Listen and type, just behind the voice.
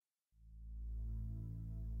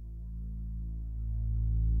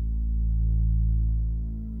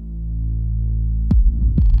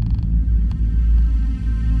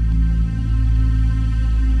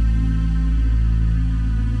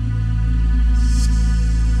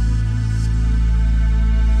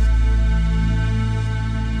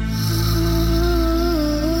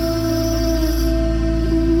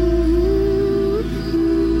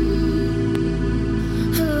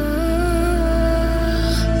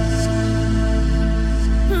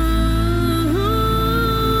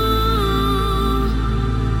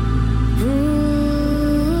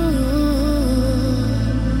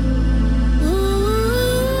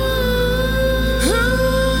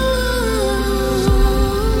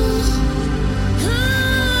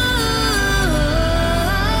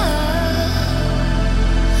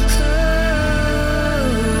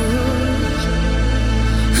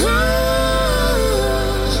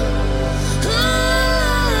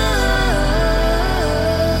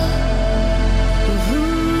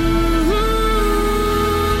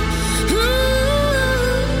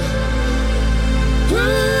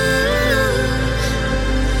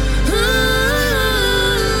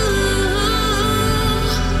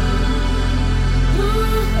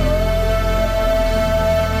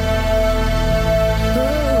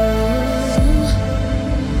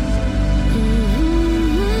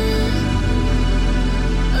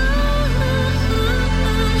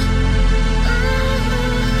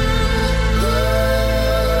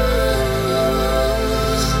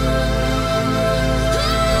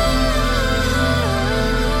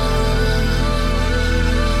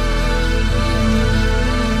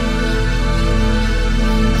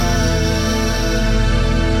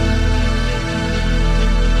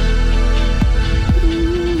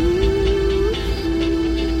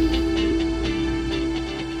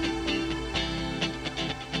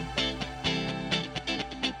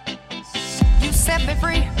set me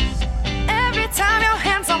free. Every time your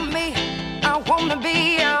hands on me, I wanna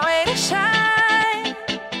be your way to shine.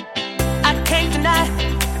 I can't deny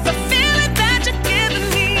the feeling that you're giving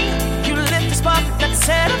me. You lit the spark that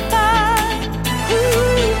set a fire.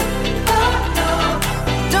 Ooh, oh no.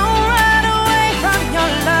 Don't run away from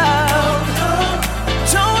your love.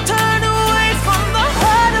 Don't turn away from the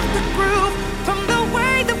heart of the groove, from the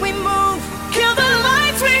way that we move. Kill the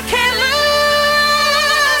lights, we can't lose.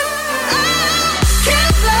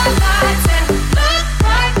 Kill the lights and look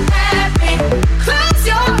right at me. Close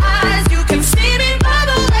your eyes, you can see me by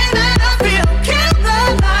the way that I feel. Kill the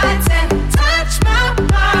lights and touch my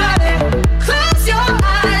body. Close your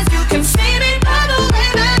eyes, you can see me by the way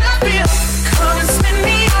that I feel. Come and spin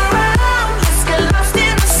me around, let's get lost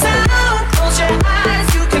in the sound. Close your eyes,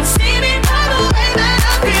 you can see me by the way that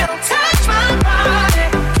I feel. Touch my body,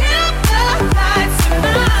 kill the lights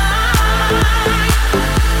tonight.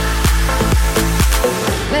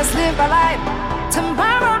 Let's live our life.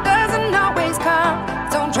 Tomorrow doesn't always come.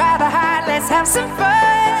 Don't try to hide, let's have some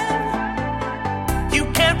fun. You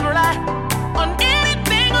can't rely on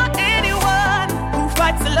anything or anyone who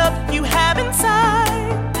fights the love you have inside.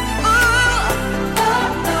 Ooh, oh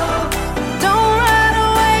no. Don't run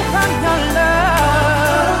away from your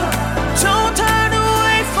love. Don't turn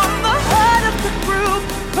away from the heart of the groove,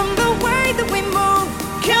 from the way that we move.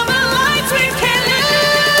 Kill the lights, we can't lose.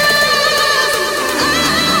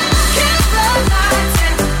 Kill the lights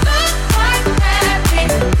and look right at me.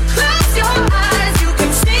 Close your eyes, you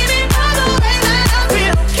can see me by the way that I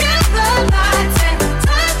feel. Kill the lights and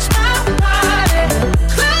touch my body.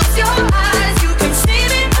 Close your eyes, you can see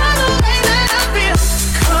me by the way that I feel.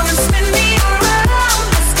 Come and spin me around,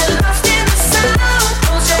 let's get lost in the sound.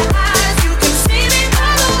 Close your eyes, you can see me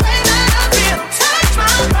by the way that I feel. Touch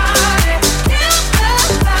my body, kill the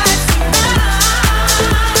lights tonight.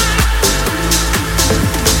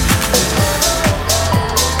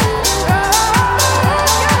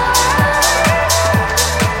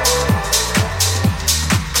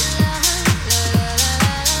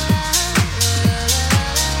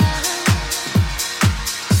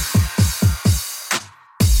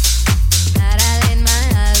 That I laid my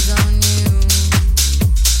eyes on you,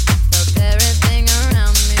 felt everything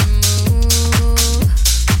around me move.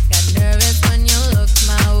 Got nervous when you looked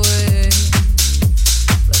my way,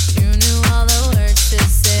 but you knew all the words to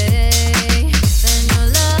say. Then your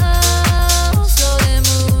love slowly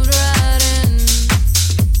moved right in.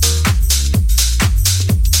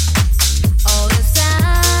 All this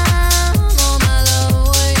time, oh my love,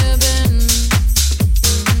 where you been?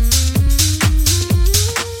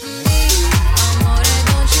 Amore,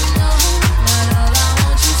 don't you know, my love, I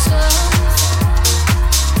want you so.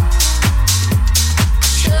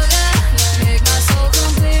 Sugar, you make my soul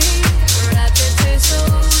complete. Wrap your taste so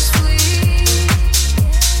sweet.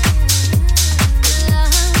 La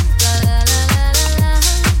la la la la la,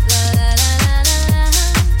 la la la la la la.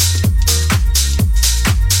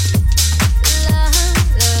 La la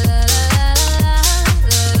la la la la,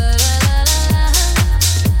 la la la la.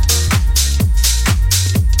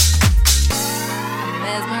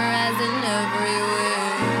 Mesmerized in every way.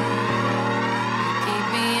 Keep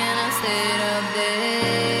me in a state of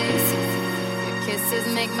daze. Your kisses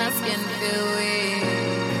make my skin feel weak.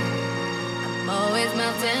 I'm always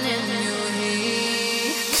melting in your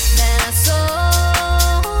heat. Then I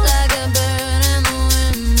soar like a bird in the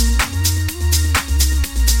wind.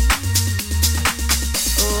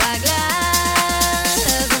 Oh, I glide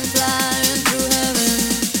as I'm flying through heaven.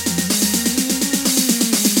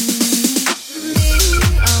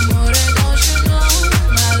 Amore, don't you know,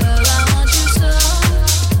 my love, I want you so.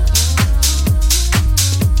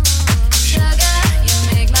 Sugar, you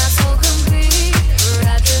make my soul complete.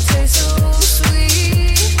 Wrap your taste so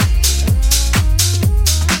sweet.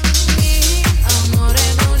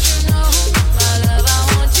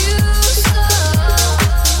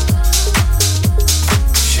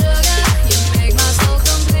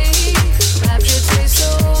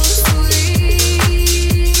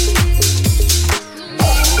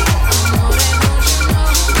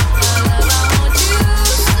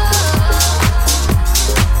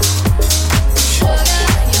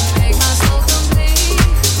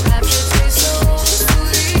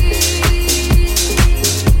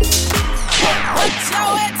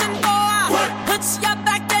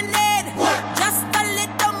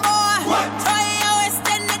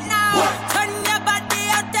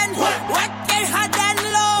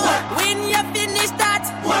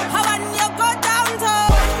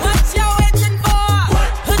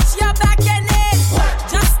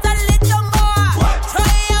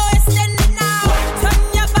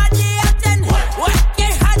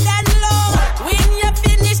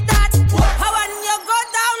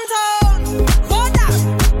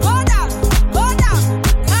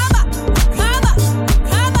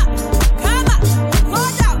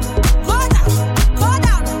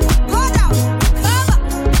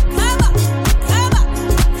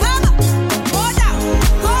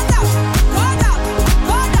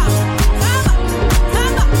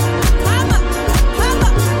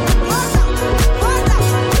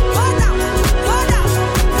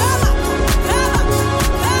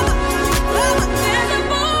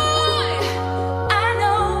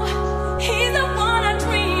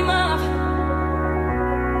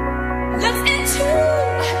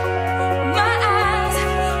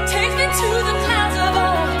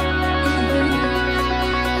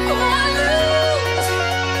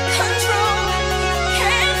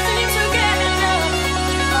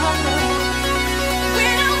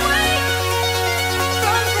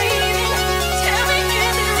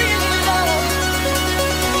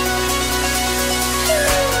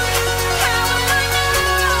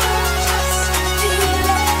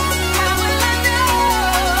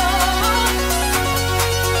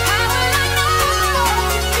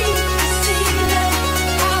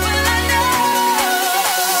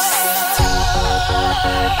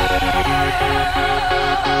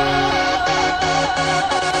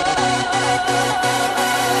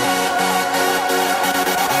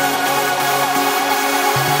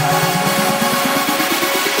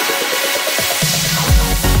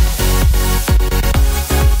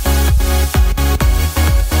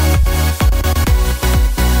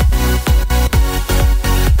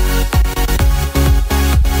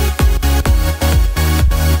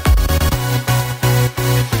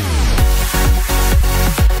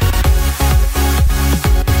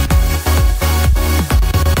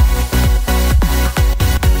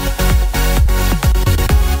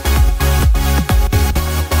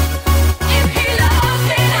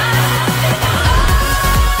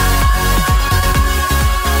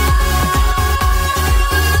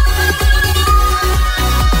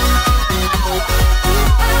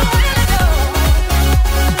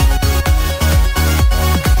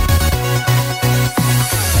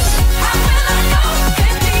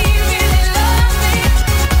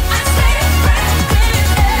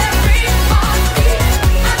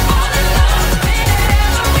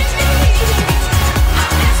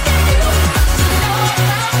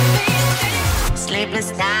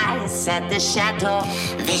 dance at the chateau.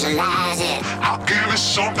 Visualize it. I'll give it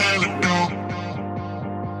something to do.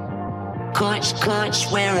 Kush,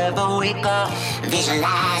 kush, wherever we go.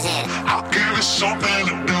 Visualize it. I'll give it something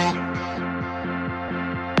to do.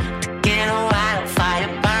 Get a wildfire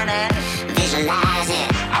burning. Visualize it.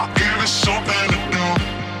 I'll give it something to do.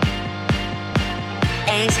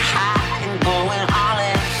 Ace high and going all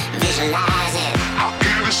in. Visualize it. I'll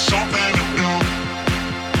give it something to do.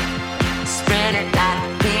 Spread it like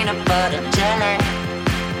peanut butter jelly.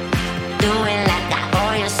 Do it like I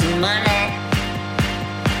owe you some money.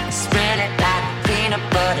 Spread it like peanut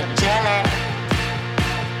butter jelly.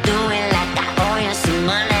 Do it like I owe you some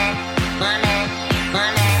money. Money,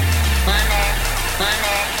 money, money,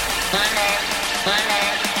 money, money, money,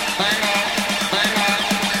 money, money,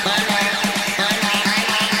 money, money.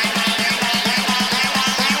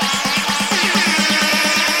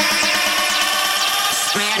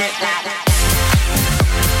 Spread it like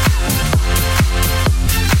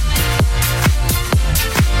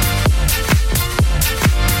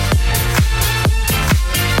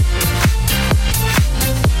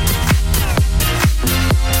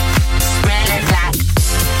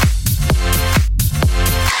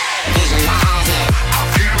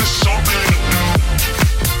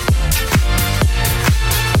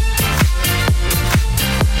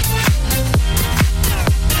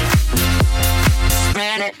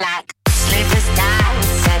spread it like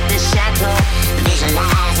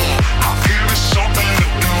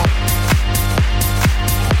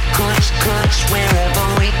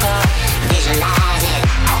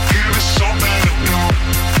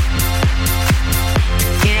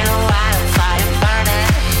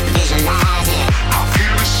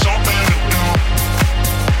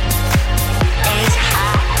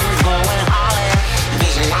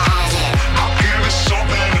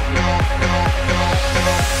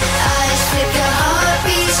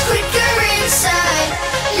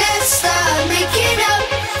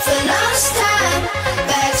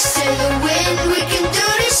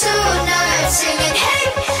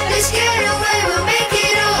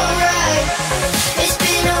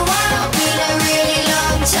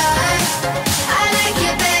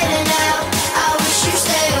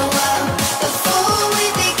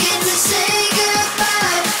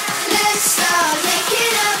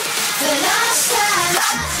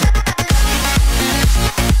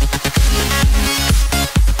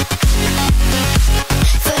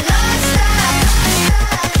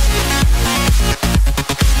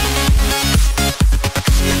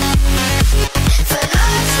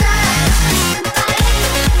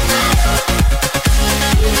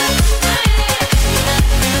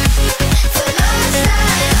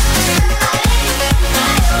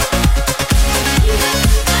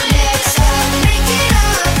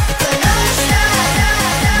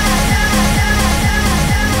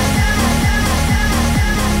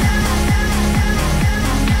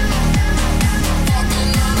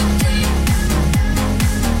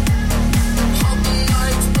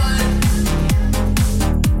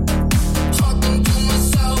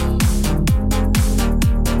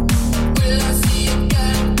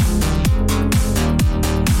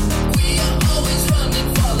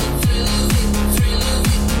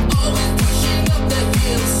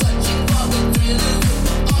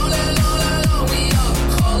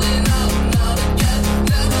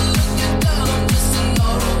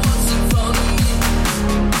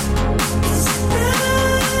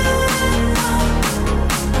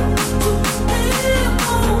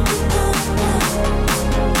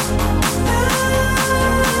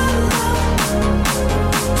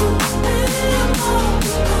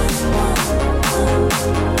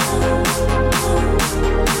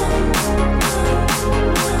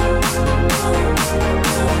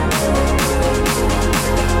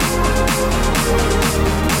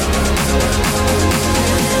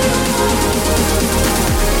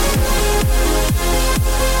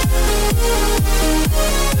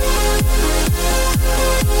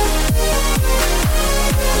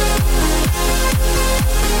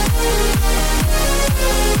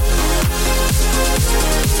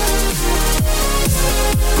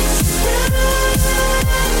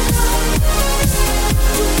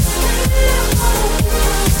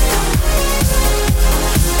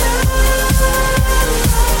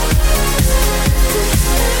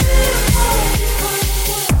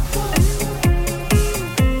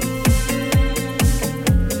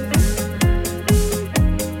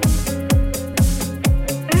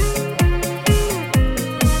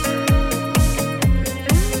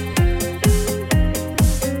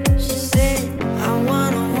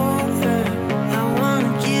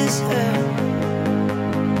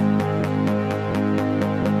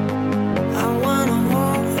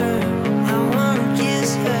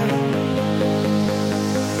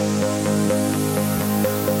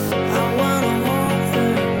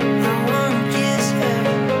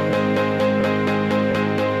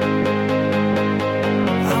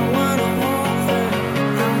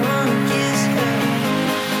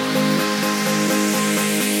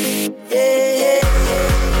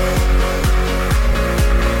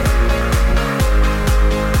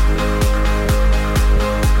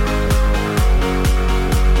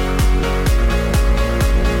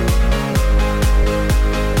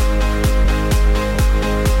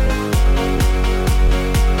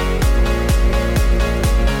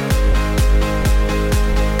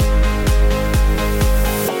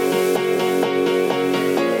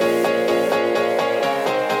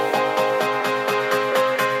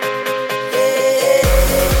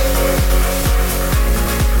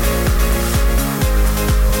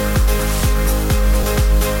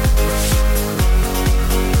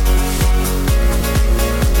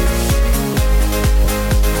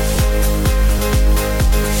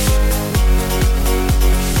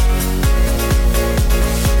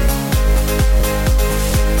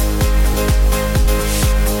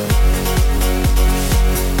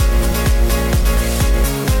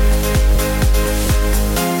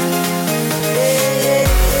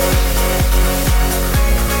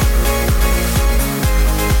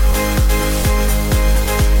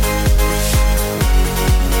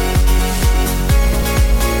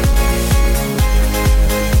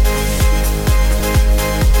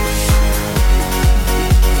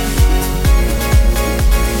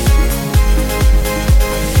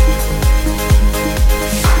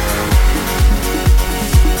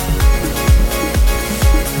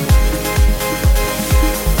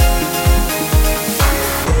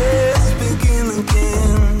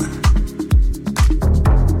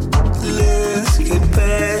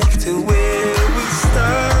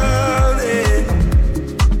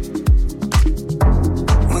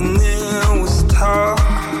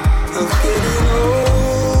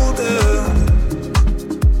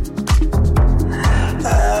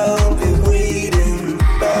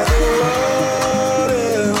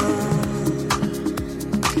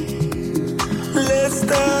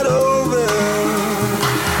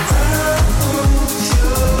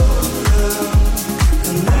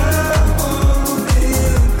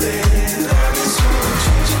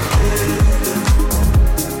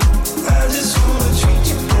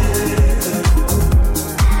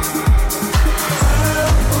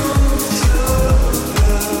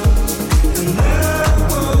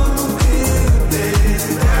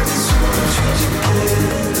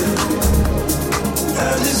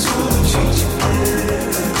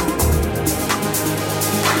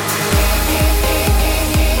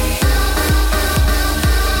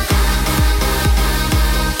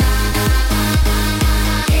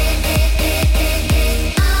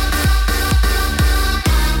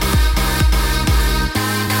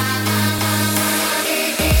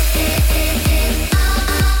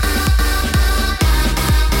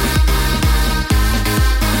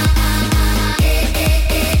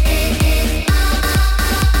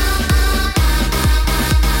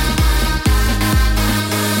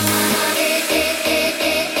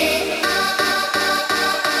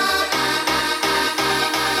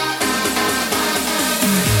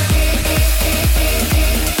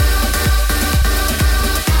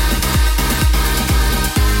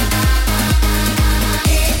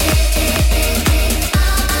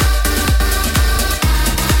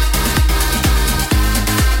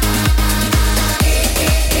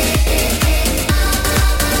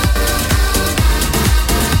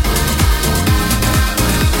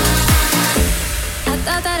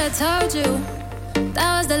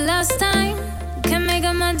lost time. Can't make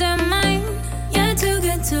up my damn mind. You're too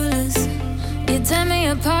good to lose. You tear me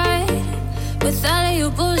apart with all of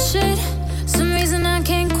your bullshit. Some reason I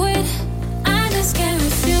can't quit. I just can't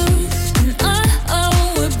refuse. And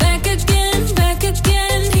oh, we're back again, back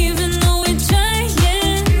again. Even though we're trying,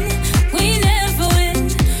 we never win.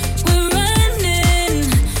 We're running,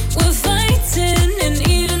 we're fighting, and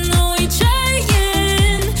even though we're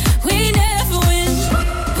trying, we never win.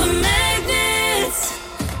 We're magnets,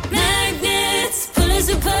 magnets. Pull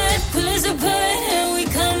us apart, and we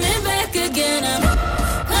coming back again. I'm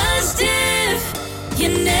positive,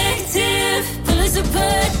 you're negative. Pull us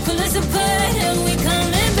apart, and we come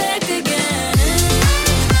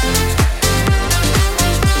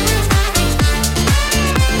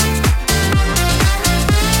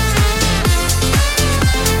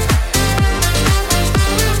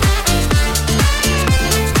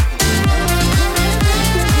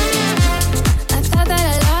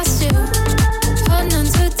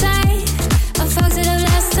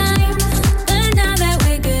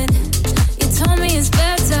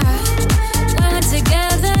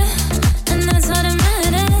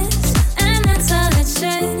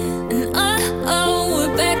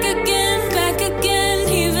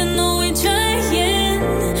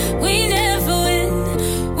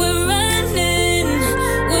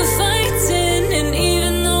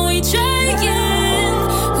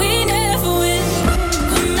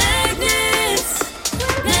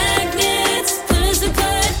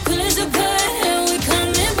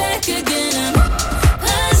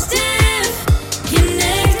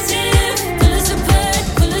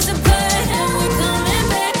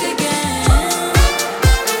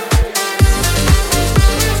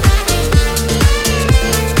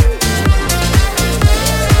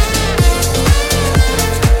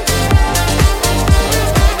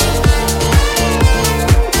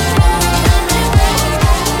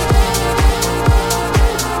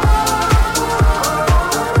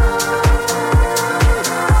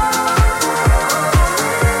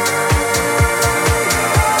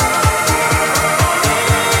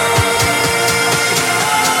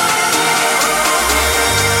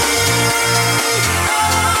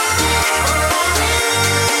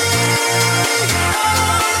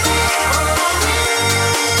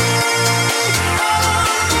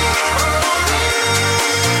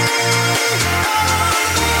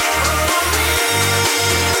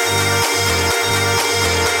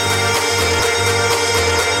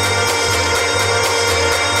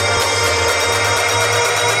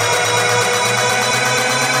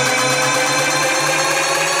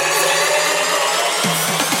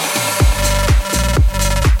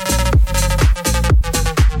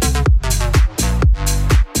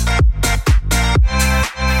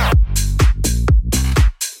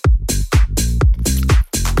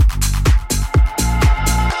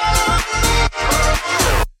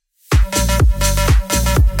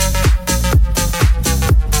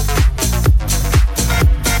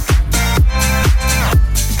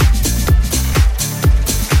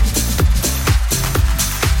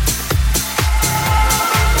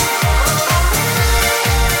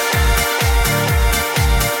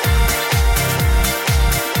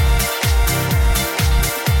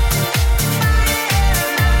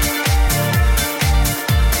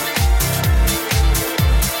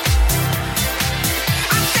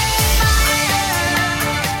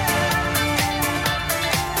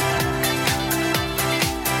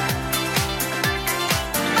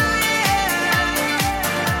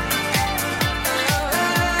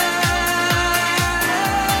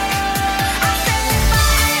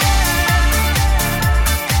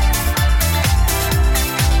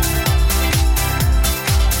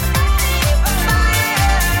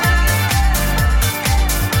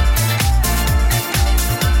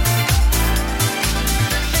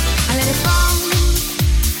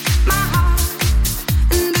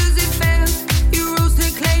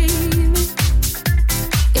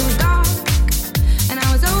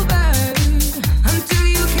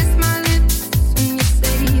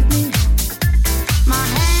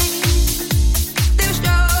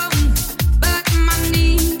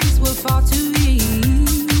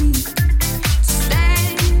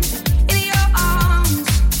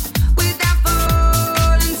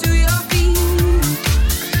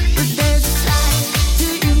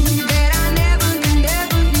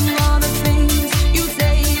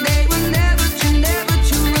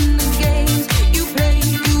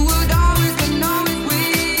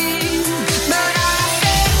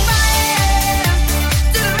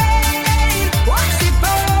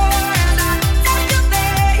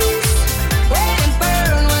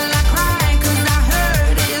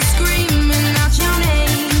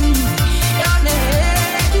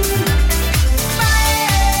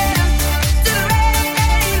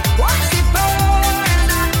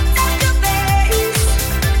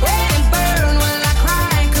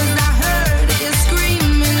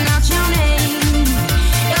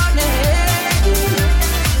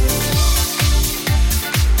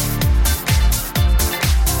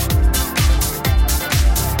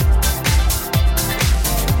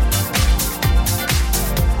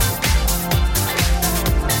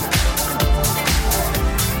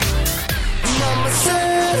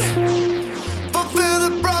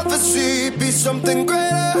something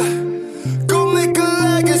greater. Go make a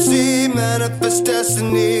legacy, manifest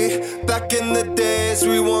destiny. Back in the days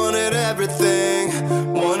we wanted everything,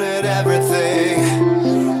 wanted everything.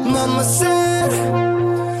 Mama said,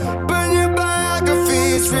 burn your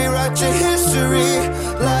biographies, rewrite your history,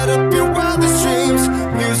 light up your wildest dreams,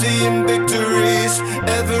 museum victories.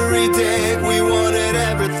 Every day we wanted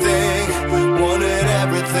everything, wanted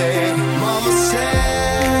everything. Mama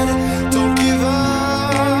said, don't give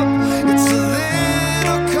up, it's a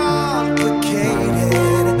little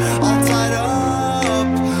complicated, all tied up,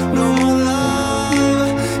 no more love,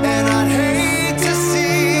 and I'd hate to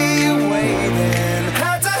see you waiting.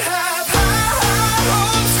 Had to have high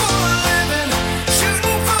hopes for a living,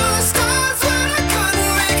 shooting for the stars when I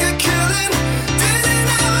couldn't make a killing. Didn't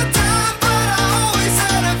have a dime, but I always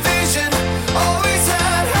had a vision, always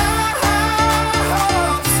had high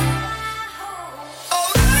hopes. Oh,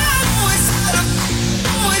 I always had a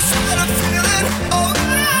feeling. Oh,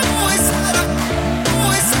 I always had a feeling.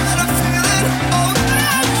 Oh,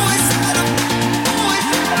 I always had a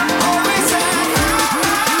always had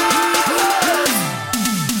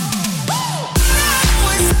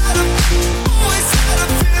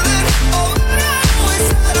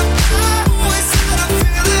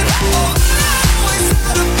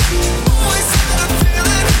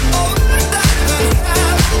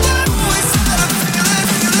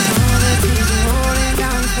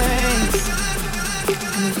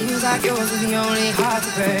like yours was the only heart to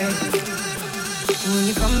break. When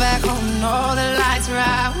you come back home and all the lights are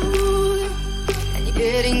out, and you're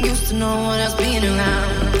getting used to no one else being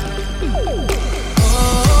around.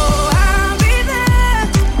 Oh, I'll be there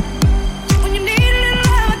when you need a little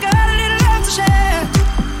love. I got a little love to share.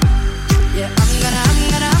 Yeah, I'm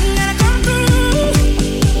gonna come through.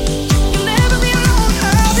 You'll never be alone.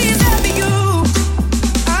 I'll be there for you.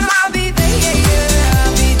 I'll be there, yeah, yeah.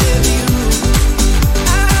 I'll be there for you.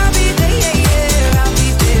 I'll be there, yeah, yeah. I'll be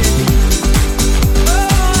there for you.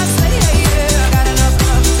 Oh, I say, yeah, yeah. I got enough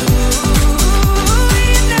love to do.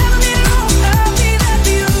 You'll never be alone. I'll be there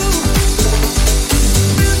for you.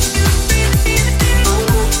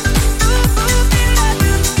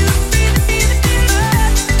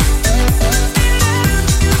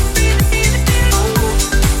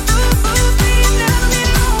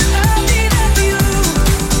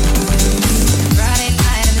 Friday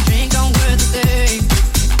night and the drink don't work the same.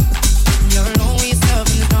 You're alone with yourself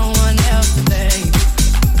and there's no one else to blame.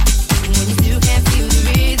 When you still can't feel the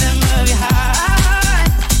rhythm of your heart,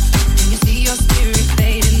 and you see your spirit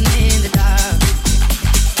fading in the dark.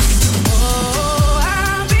 Oh,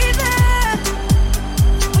 I'll be there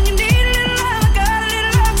when you need a little love. I got a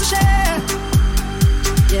little love to share.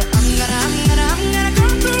 Yeah, I'm gonna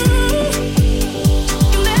come through.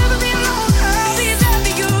 You'll never be alone. I'll be there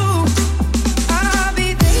for you. I'll be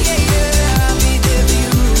there, yeah, yeah. I'll be there for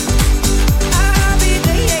you. I'll be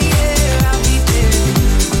there, yeah, yeah. I'll be there for you.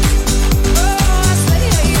 Oh, I say,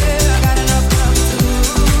 yeah, yeah. I got enough love to do.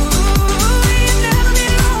 You'll never be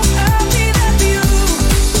alone. I'll be there for you.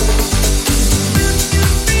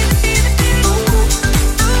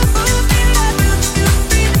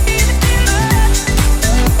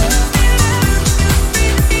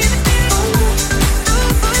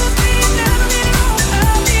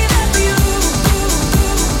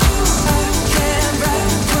 Can't write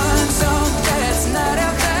one song that's not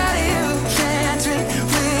about you. Can't drink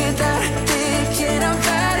without thinking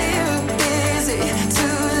about you. Is it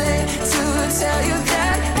too late to tell you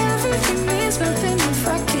that everything means nothing if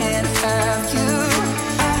I can't have you?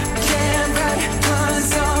 I can't write one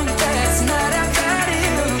song that's not about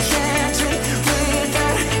you. Can't drink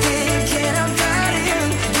without thinking about you.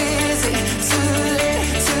 Is it too late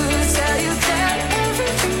to tell you that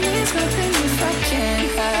everything means nothing if I can't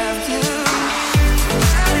have you?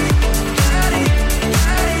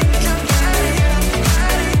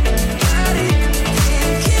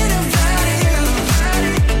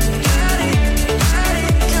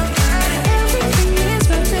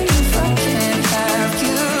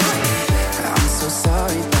 I'm so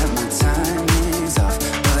sorry that my timing's off,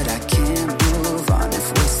 but I can't move on if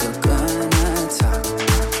we're still gonna talk.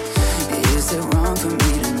 Is it wrong for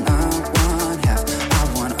me to not want half? I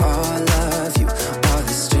want all of you, all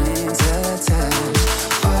the strings attached.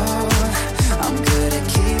 Oh, I'm good at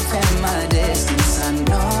keeping my distance. I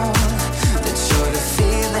know that you're the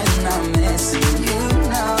feeling I'm missing. You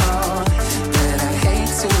know that I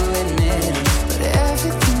hate to admit it, but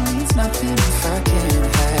everything means nothing if I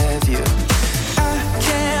can't have you. I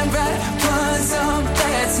can't write one song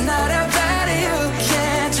that's not about you.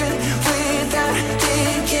 Can't drink without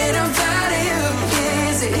thinking about you.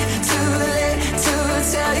 Is it too late to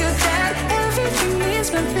tell you that everything means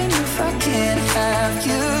nothing if I can't have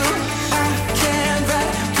you.